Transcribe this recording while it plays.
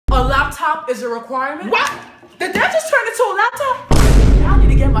laptop is a requirement? What? Did that just turn into a laptop? I need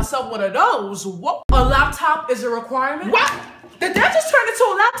to get myself one of those. What? A laptop is a requirement? What? Did that just turn into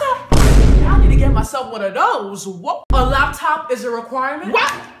a laptop? I need to get myself one of those. What? A laptop is a requirement?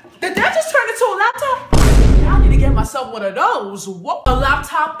 What? Did that just turn into a laptop? I need to get myself one of those. What? A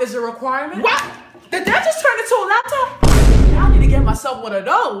laptop is a requirement? What? Did that just turn into a laptop? I need to get myself one of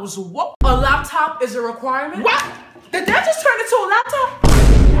those. What? A laptop is a requirement? What? Did that just turn into a laptop?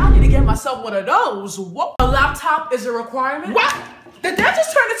 I need to get myself one of those. What? A laptop is a requirement? What? Did that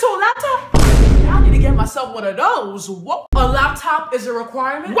just turn into a laptop? I need to get myself one of those. What? A laptop is a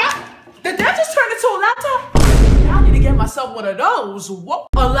requirement? What? Did that just turn into a laptop? I need to get myself one of those. What?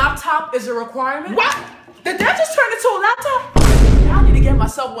 A laptop is a requirement? What? Did that just turn into a laptop? I need to get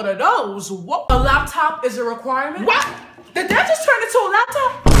myself one of those. What? A laptop is a requirement? What? Did that just turn into a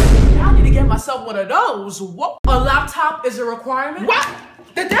laptop? I need to get myself one of those. What? A laptop is a requirement? What?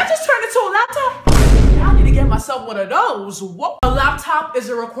 Did that just turn into a laptop? I need to get myself one of those. What? A laptop is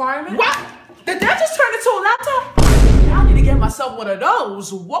a requirement? What? Did that just turn into a laptop? I need to get myself one of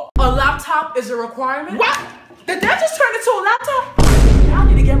those. What? A laptop is a requirement? What? Did that just turn into a laptop? I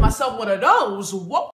need to get myself one of those. What?